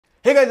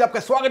Hey guys, आपका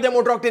स्वागत है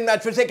मोटरऑक्टेन मैच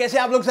फिर से। कैसे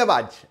आप लोग सब?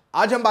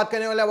 आज हम बात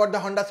करने वाले अबाउट द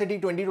होंडा सिटी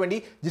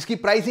 2020 जिसकी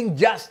प्राइसिंग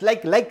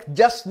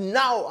जस्ट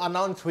नाउ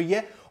अनाउंस हुई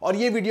है। और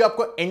ये वीडियो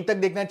आपको एंड तक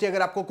देखना चाहिए।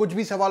 अगर आपको कुछ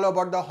भी सवाल हो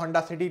अबाउट द होंडा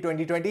सिटी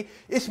 2020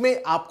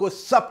 इसमें आपको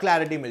सब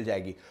क्लैरिटी मिल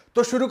जाएगी।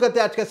 तो शुरू करते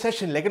हैं आज का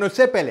सेशन, लेकिन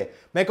उससे पहले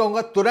मैं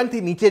कहूंगा तुरंत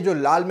ही नीचे जो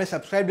लाल में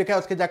सब्सक्राइब लिखा है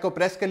उसके जाकर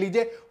प्रेस कर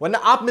लीजिए, वरना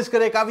आप मिस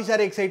करें काफी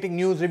सारे exciting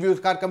news, reviews,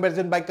 car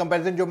comparison, bike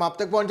comparison जो हम आप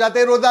तक पहुंचाते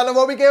हैं रोजाना,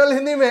 वो भी केवल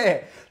हिंदी में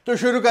है। तो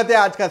शुरू करते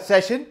हैं आज का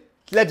सेशन,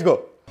 लेट्स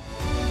गो।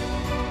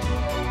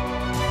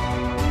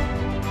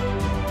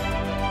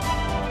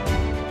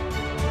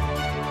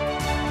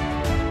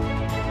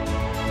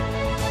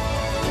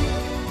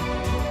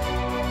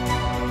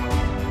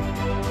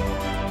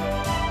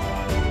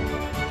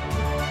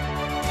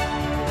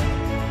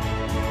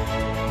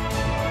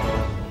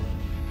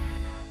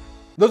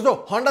 दोस्तों,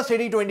 होंडा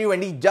सिटी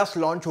 2020 जस्ट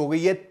लॉन्च हो गई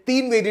है।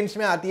 3 वेरिएंट्स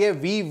में आती है,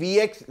 वी,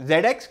 वीएक्स,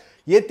 जेडएक्स।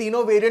 ये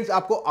तीनों वेरिएंट्स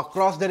आपको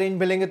अक्रॉस द रेंज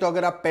मिलेंगे। तो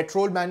अगर आप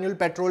पेट्रोल मैनुअल,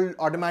 पेट्रोल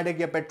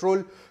ऑटोमेटिक या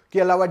पेट्रोल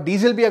के अलावा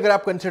डीजल भी अगर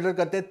आप कंसिडर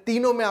करते हैं,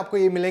 तीनों में आपको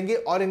ये मिलेंगे।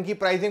 और इनकी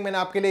प्राइसिंग मैंने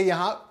आपके लिए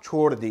यहां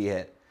छोड़ दी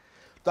है,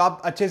 तो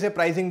आप अच्छे से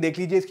प्राइसिंग देख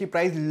लीजिए। इसकी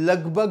प्राइस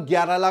लगभग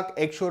 11 लाख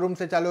एक शोरूम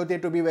से चालू होती है,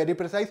 to be very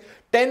precise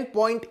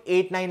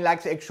 10.89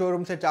 lakh एक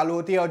शोरूम से चालू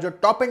होती है। और जो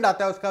टॉप एंड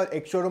आता है उसका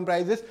एक शोरूम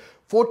प्राइस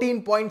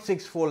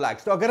 14.64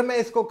 लाख। तो अगर मैं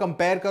इसको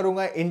कंपेयर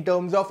करूंगा in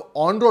terms of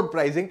on road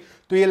pricing,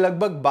 तो ये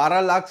लगभग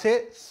 12 लाख से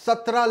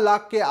 17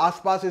 लाख के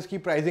आसपास इसकी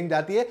प्राइसिंग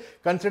जाती है,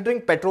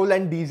 considering petrol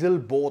and diesel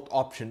both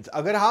options.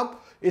 अगर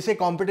आप इसे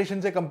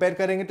कंपटीशन से कंपेयर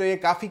करेंगे तो ये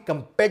काफी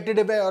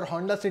कंपेटिटिव है। और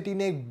होंडा सिटी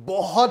ने एक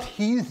बहुत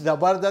ही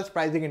जबरदस्त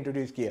प्राइसिंग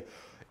इंट्रोड्यूस की है।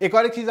 एक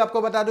और एक चीज आपको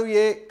बता दूं,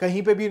 ये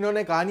कहीं पे भी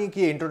इन्होंने कहा नहीं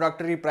कि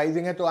इंट्रोडक्टरी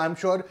प्राइसिंग है, तो आई एम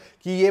श्योर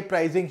कि ये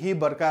प्राइसिंग ही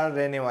बरकरार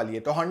रहने वाली है।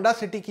 तो होंडा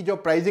सिटी की जो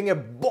प्राइसिंग है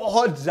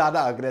बहुत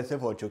ज्यादा अग्रेसिव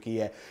हो चुकी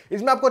है।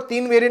 इसमें आपको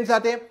 3 वेरिएंट्स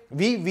आते हैं,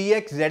 वी,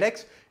 वीएक्स,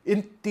 जेडएक्स।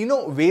 इन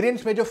तीनों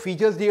वेरिएंट्स में जो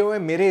फीचर्स दिए हुए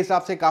हैं मेरे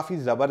हिसाब से काफी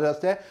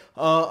जबरदस्त है।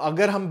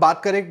 अगर हम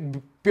बात करें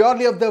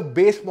purely of the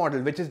base model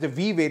which is the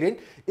we variant,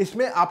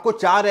 इसमें आपको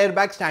 4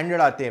 एयरबैग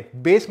स्टैंडर्ड आते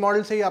हैं। बेस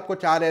मॉडल से ही आपको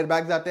 4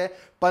 एयरबैग्स आते हैं,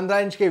 15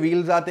 इंच के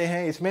व्हील्स आते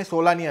हैं, इसमें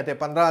 16 नहीं आते,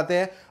 15 आते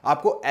हैं।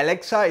 आपको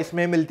एलेक्सा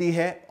इसमें मिलती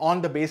है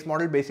on the base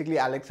model. Basically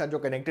Alexa जो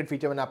कनेक्टेड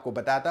फीचर मैंने आपको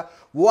बताया था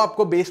वो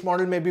आपको बेस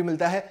मॉडल में भी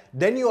मिलता है।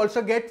 Then you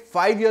also get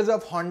 5 years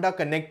of Honda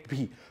connect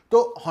भी।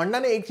 तो होंडा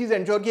ने एक चीज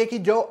एंश्योर की है कि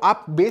जो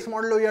आप बेस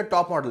मॉडल हो या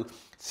टॉप मॉडल,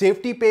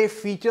 सेफ्टी पे,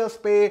 फीचर्स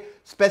पे,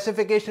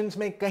 स्पेसिफिकेशंस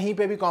में कहीं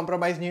पे भी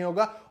कॉम्प्रोमाइज नहीं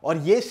होगा। और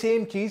ये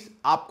सेम चीज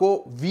आपको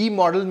वी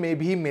मॉडल में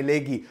भी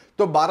मिलेगी।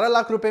 तो 12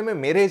 लाख रुपए में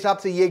मेरे हिसाब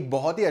से ये एक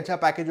बहुत ही अच्छा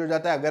पैकेज हो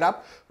जाता है अगर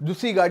आप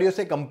दूसरी गाड़ियों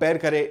से कंपेयर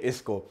करें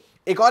इसको।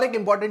 एक और एक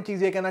इंपॉर्टेंट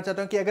चीज ये कहना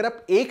चाहता हूं कि अगर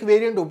आप एक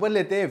वेरिएंट ऊपर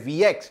लेते हैं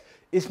वीएक्स,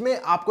 इसमें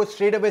आपको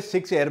स्ट्रेट अवे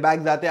 6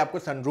 एयरबैग्स आते हैं, आपको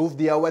सनरूफ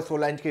दिया हुआ है,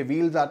 16 इंच के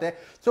व्हील्स आते हैं।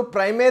 सो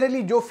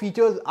प्राइमरीली जो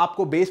फीचर्स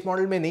आपको बेस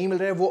मॉडल में नहीं मिल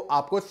रहे वो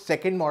आपको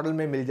सेकंड मॉडल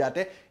में मिल जाते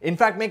हैं।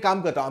 इनफैक्ट मैं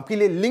काम करता हूं, आपके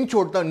लिए लिंक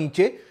छोड़ता हूं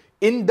नीचे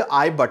इन द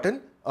आई बटन,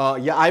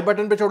 या आई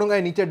बटन पे छोड़ूंगा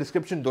या नीचे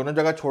डिस्क्रिप्शन, दोनों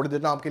जगह छोड़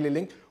देता हूं आपके लिए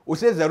लिंक।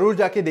 उसे जरूर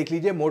जाके देख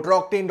लीजिए।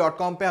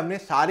 motoroctane.com पे हमने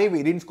सारे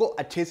वेरिएंट्स को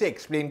अच्छे से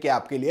एक्सप्लेन किया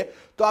आपके लिए,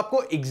 तो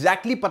आपको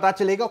एग्जैक्टली पता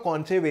चलेगा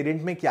कौन से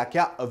वेरिएंट में क्या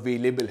क्या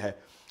अवेलेबल है।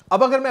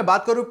 अब अगर मैं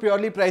बात करूं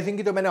प्योरली प्राइसिंग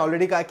की, तो मैंने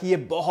ऑलरेडी कहा कि ये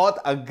बहुत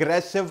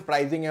अग्रेसिव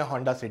प्राइसिंग है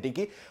होंडा सिटी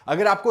की।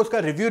 अगर आपको उसका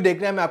रिव्यू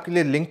देखना है मैं आपके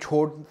लिए लिंक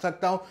छोड़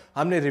सकता हूं।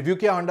 हमने रिव्यू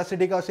किया होंडा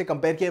सिटी का, उसे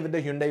कंपेयर किया विद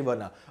द Hyundai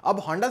Verna। अब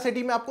होंडा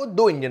सिटी में आपको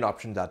 2 इंजन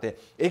ऑप्शंस आते हैं।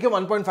 एक है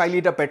 1.5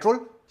 लीटर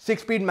पेट्रोल 6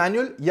 स्पीड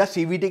मैनुअल या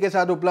सीवीटी के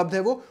साथ उपलब्ध है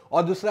वो,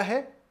 और दूसरा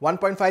है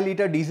 1.5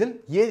 लीटर डीजल,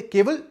 ये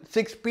केवल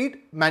 6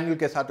 स्पीड मैनुअल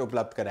के साथ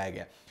उपलब्ध कराया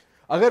गया।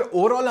 अगर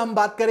ओवरऑल हम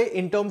बात करें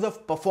इन टर्म्स ऑफ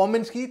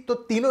परफॉर्मेंस की, तो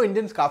तीनों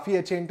इंजन काफी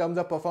अच्छे इन टर्म्स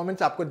ऑफ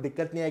परफॉर्मेंस, आपको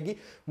दिक्कत नहीं आएगी।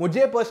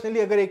 मुझे पर्सनली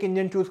अगर एक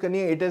इंजन चूज करनी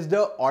है, it is the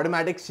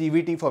automatic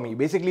CVT for me,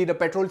 basically the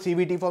petrol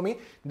CVT for me,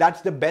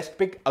 that's the best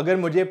pick अगर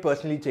मुझे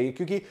पर्सनली चाहिए।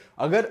 क्योंकि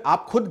अगर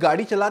आप खुद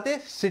गाड़ी चलाते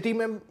हैं सिटी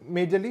में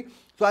मेजरली,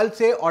 तो I will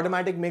say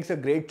automatic makes a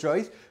great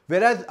choice.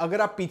 वेराज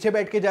अगर आप पीछे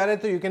बैठ के जा रहे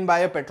हैं तो you can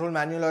buy a petrol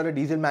manual और अ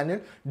डीजल मैनुअल,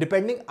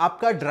 डिपेंडिंग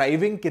आपका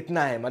ड्राइविंग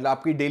कितना है। मतलब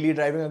आपकी डेली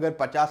ड्राइविंग अगर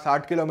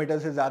 50-60 किलोमीटर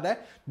से ज्यादा है,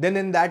 then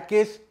in that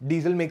case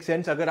diesel make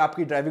sense. अगर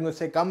आपकी ड्राइविंग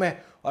उससे कम है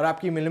और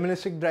आपकी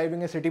मिनिमलिस्टिक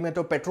ड्राइविंग है सिटी में,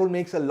 तो petrol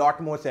makes a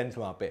lot more sense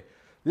वहां पे।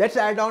 Let's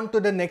add on to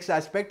the next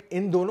aspect.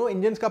 इन दोनों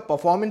इंजन का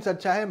परफॉर्मेंस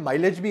अच्छा है,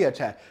 माइलेज भी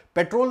अच्छा है।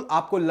 पेट्रोल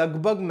आपको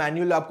लगभग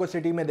मैनुअल आपको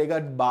सिटी में देगा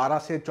 12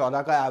 से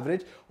 14 का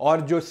एवरेज,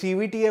 और जो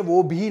सीवीटी है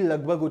वो भी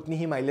लगभग उतनी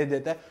ही माइलेज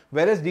देता है।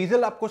 वेरएज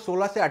डीजल आपको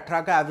 16 से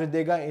 18 का एवरेज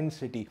देगा इन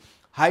सिटी।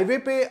 हाईवे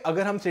पे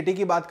अगर हम सिटी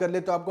की बात कर ले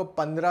तो आपको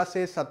 15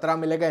 से 17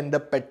 मिलेगा इन द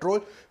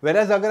पेट्रोल।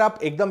 वेरएज अगर आप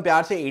एकदम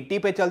प्यार से 80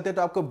 पे चलते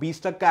तो आपको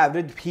 20 तक का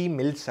एवरेज भी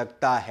मिल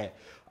सकता है।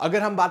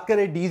 अगर हम बात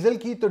करें डीजल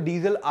की, तो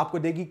डीजल आपको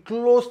देगी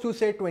क्लोज टू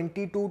से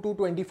 22 to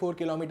 24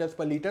 किलोमीटर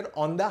पर लीटर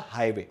ऑन द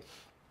हाईवे।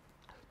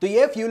 तो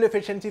ये fuel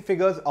efficiency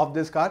figures of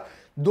this car,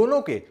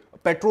 दोनों के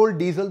पेट्रोल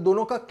डीजल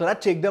दोनों का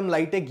क्लच एकदम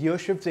लाइट है, गियर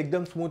शिफ्ट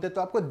एकदम स्मूथ है,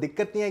 तो आपको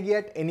दिक्कत नहीं आएगी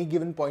at any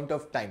given point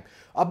of time.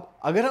 अब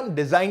अगर हम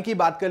डिजाइन की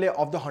बात करें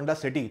ऑफ द होंडा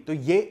सिटी, तो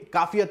ये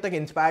काफी हद तक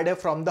इंस्पायर्ड है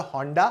from the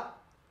Honda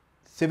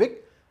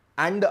civic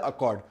and the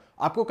accord.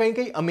 आपको कहीं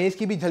कहीं अमेज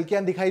की भी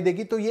झलकियां दिखाई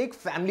देगी, तो ये एक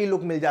फैमिली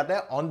लुक मिल जाता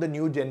है on the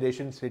new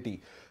generation city.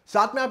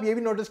 साथ में आप ये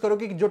भी नोटिस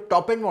करोगे कि जो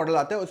टॉप एंड मॉडल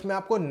आता है उसमें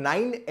आपको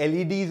 9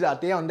 एलईडीज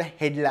आते हैं ऑन द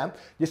हेडलैम्प,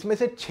 जिसमें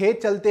से 6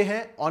 चलते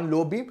हैं ऑन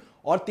लो बीम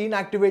और 3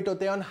 एक्टिवेट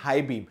होते हैं ऑन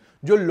हाई बीम।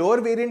 जो लोअर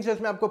वेरिएंट्स है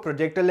उसमें आपको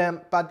प्रोजेक्टर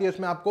लैंप आती है,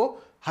 उसमें आपको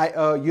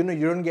you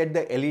don't get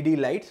the LED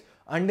lights.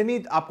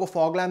 Underneath आपको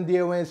फॉग लैम्प दिए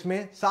हुए हैं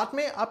इसमें। साथ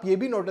में आप ये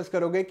भी नोटिस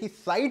करोगे कि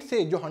साइड से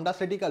जो होंडा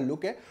सिटी का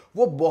लुक है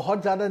वो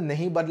बहुत ज्यादा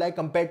नहीं बदला है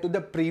compare to the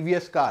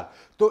previous car.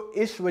 तो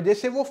इस वजह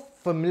से वो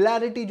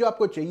फेमिलियरिटी जो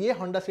आपको चाहिए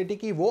होंडा सिटी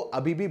की वो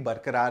अभी भी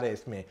बरकरार है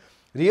इसमें।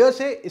 रियर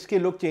से इसकी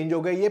लुक चेंज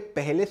हो गई, ये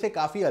पहले से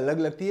काफी अलग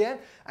लगती है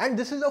and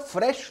this is a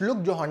fresh look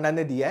जो होंडा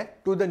ने दिया है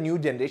to the new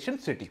generation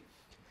city.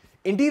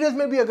 Interiors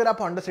में भी अगर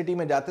आप होंडा सिटी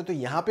में जाते हैं तो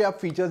यहां पे आप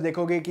फीचर्स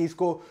देखोगे कि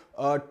इसको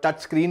टच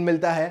स्क्रीन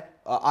मिलता है,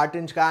 8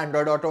 इंच का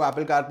Android auto,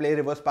 Apple CarPlay,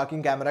 reverse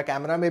parking camera.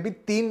 Camera में भी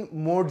 3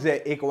 मोड्स है,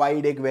 एक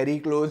वाइड, एक वेरी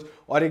क्लोज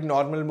और एक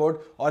नॉर्मल मोड।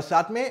 और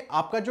साथ में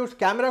आपका जो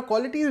camera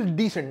quality is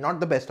decent, not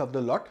the best of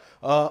the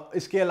lot.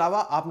 इसके अलावा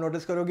आप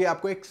नोटिस करोगे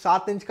आपको एक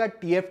 7 इंच का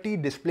TFT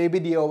डिस्प्ले भी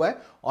दिया हुआ है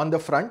ऑन द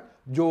फ्रंट,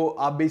 जो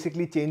आप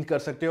बेसिकली चेंज कर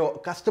सकते हो,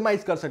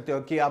 कस्टमाइज कर सकते हो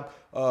कि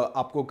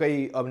आपको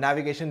कहीं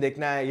नेविगेशन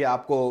देखना है या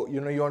आपको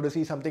you want to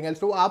see something else,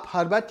 तो आप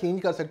हर बार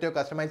चेंज कर सकते हो,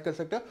 कस्टमाइज कर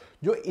सकते हो,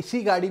 जो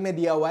इसी गाड़ी में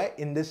दिया हुआ है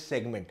इन दिस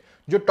सेगमेंट।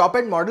 जो टॉप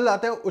एंड मॉडल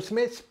आता है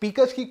उसमें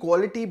स्पीकर्स की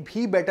क्वालिटी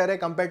भी बेटर है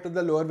compare to the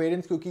lower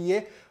variants, क्योंकि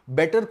ये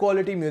बेटर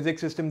क्वालिटी म्यूजिक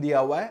सिस्टम दिया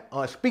हुआ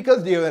है, स्पीकर्स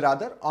दिए हुए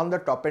rather on the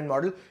top and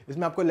model.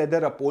 इसमें आपको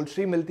लेदर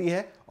अपहोल्स्ट्री मिलती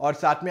है और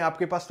साथ में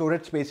आपके पास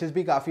स्टोरेज स्पेसेस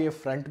भी काफी है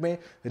फ्रंट में,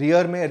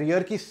 रियर में।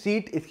 रियर की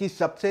सीट इसकी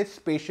सबसे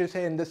स्पेशियस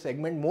है in the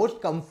segment,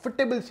 most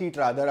comfortable seat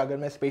rather, अगर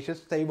मैं स्पेशियस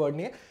सही वर्ड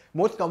नहीं है,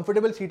 मोस्ट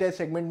कंफर्टेबल सीट है इस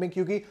सेगमेंट में,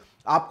 क्योंकि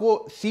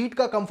आपको सीट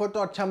का कंफर्ट तो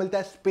अच्छा मिलता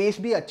है, स्पेस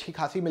भी अच्छी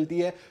खासी मिलती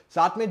है।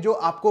 साथ में जो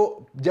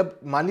आपको, जब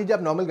मान लीजिए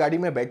आप नॉर्मल गाड़ी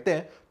में बैठते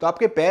हैं तो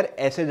आपके पैर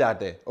ऐसे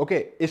जाते हैं,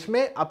 ओके,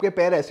 इसमें आपके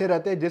पैर ऐसे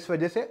रहते हैं, जिस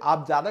वजह से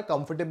आप ज्यादा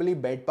कंफर्टेबली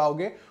बैठ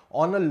पाओगे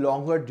ऑन अ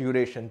लॉन्गर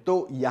ड्यूरेशन।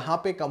 तो यहां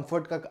पे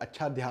कंफर्ट का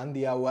अच्छा ध्यान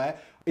दिया हुआ है।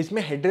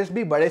 इसमें हेडरेस्ट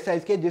भी बड़े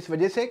साइज के, जिस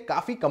वजह से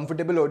काफी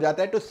कंफर्टेबल हो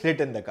जाता है to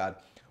sit in the car.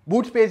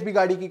 Boot space भी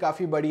गाड़ी की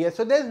काफी बड़ी है,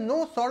 so there is no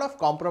sort of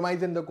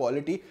compromise in the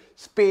quality.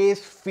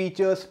 Space,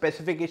 features,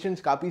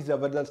 specifications काफी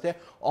जबरदस्त है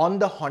on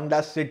the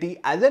Honda city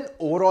as an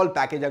overall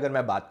package. अगर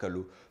मैं बात कर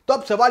लूं तो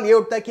अब सवाल ये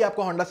उठता है कि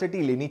आपको होंडा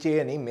सिटी लेनी चाहिए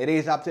या नहीं। मेरे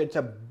हिसाब से इट्स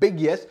अ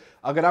बिग यस।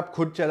 अगर आप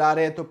खुद चला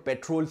रहे हैं तो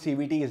petrol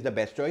CVT is the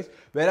best choice,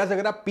 वेराज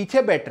अगर आप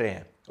पीछे बैठ रहे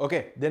हैं, okay,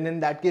 then in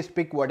that case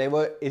pick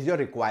whatever is your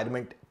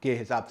requirement के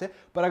हिसाब से।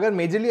 पर अगर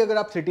मेजरली अगर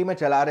आप सिटी में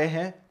चला रहे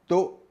हैं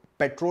तो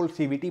petrol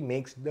CVT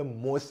makes the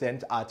most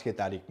sense आज के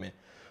तारीख में।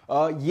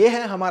 ये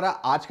है हमारा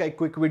आज का एक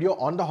quick video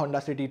on the Honda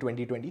city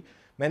 2020।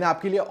 मैंने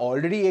आपके लिए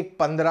ऑलरेडी एक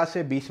 15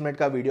 से 20 मिनट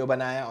का वीडियो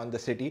बनाया है ऑन द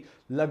सिटी,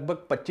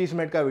 लगभग 25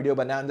 मिनट का वीडियो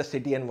बनाया ऑन द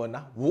सिटी एंड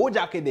वर्ना, वो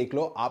जाके देख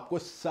लो। आपको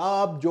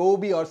सब जो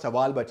भी और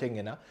सवाल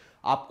बचेंगे ना,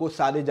 आपको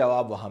सारे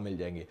जवाब वहां मिल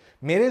जाएंगे।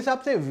 मेरे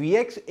हिसाब से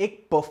VX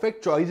एक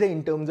परफेक्ट चॉइस है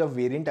इन टर्म्स ऑफ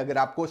वेरिएंट। अगर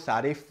आपको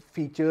सारे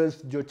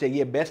फीचर्स जो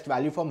चाहिए, best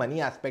value for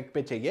money aspect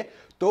पे चाहिए,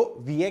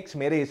 तो VX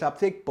मेरे हिसाब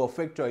से एक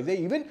परफेक्ट चॉइस है।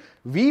 इवन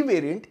V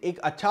वेरिएंट एक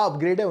अच्छा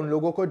अपग्रेड है उन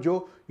लोगों को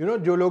जो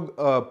जो लोग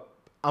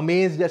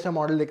अमेज जैसा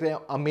मॉडल देख रहे हैं,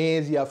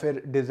 अमेज या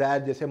फिर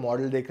डिजायर जैसे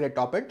मॉडल देख रहे हैं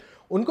टॉप एंड,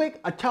 उनको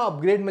एक अच्छा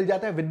अपग्रेड मिल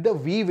जाता है विद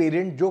द V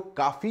वेरिएंट, जो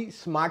काफी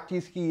स्मार्ट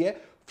चीज की है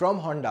फ्रॉम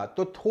होंडा।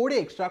 तो थोड़े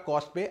एक्स्ट्रा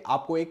कॉस्ट पे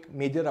आपको एक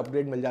मेजर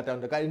अपग्रेड मिल जाता है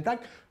उनका।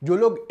 इनफैक्ट जो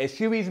लोग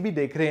SUVs भी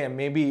देख रहे हैं,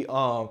 may be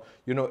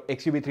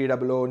XUV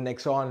 300,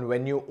 Nexon,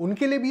 venue,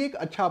 उनके लिए भी एक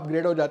अच्छा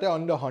अपग्रेड हो जाता है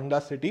ऑन द होंडा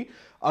सिटी,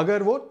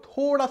 अगर वो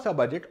थोड़ा सा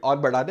बजट और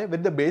बढ़ा दे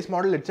with the base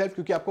model itself,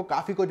 क्योंकि आपको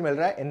काफी कुछ मिल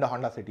रहा है in the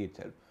Honda city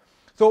itself.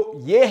 सो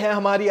ये है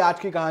हमारी आज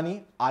की कहानी,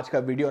 आज का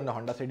video on the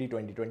Honda city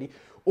 2020।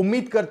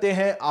 उम्मीद करते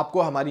हैं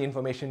आपको हमारी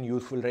इंफॉर्मेशन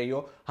यूजफुल रही हो।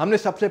 हमने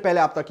सबसे पहले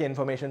आप तक ये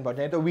इंफॉर्मेशन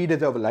पहुंचाई, तो वी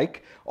डिजर्व लाइक।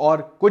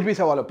 और कुछ भी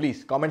सवाल हो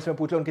प्लीज कमेंट्स में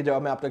पूछो, उनके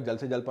जवाब मैं आप तक जल्द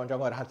से जल्द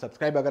पहुंचाऊंगा। और हाँ,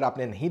 सब्सक्राइब अगर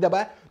आपने नहीं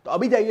दबाया तो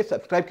अभी जाइए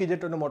सब्सक्राइब कीजिए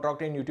to the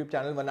MotorOctane YouTube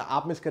channel, वरना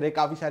आप मिस करें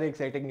काफी सारे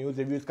exciting news,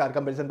 reviews, car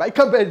comparison, bike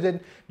comparison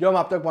जो हम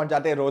आप तक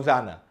पहुंचाते हैं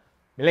रोजाना।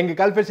 मिलेंगे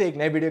कल फिर से एक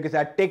नए वीडियो के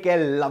साथ। Take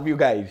care, love you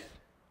guys.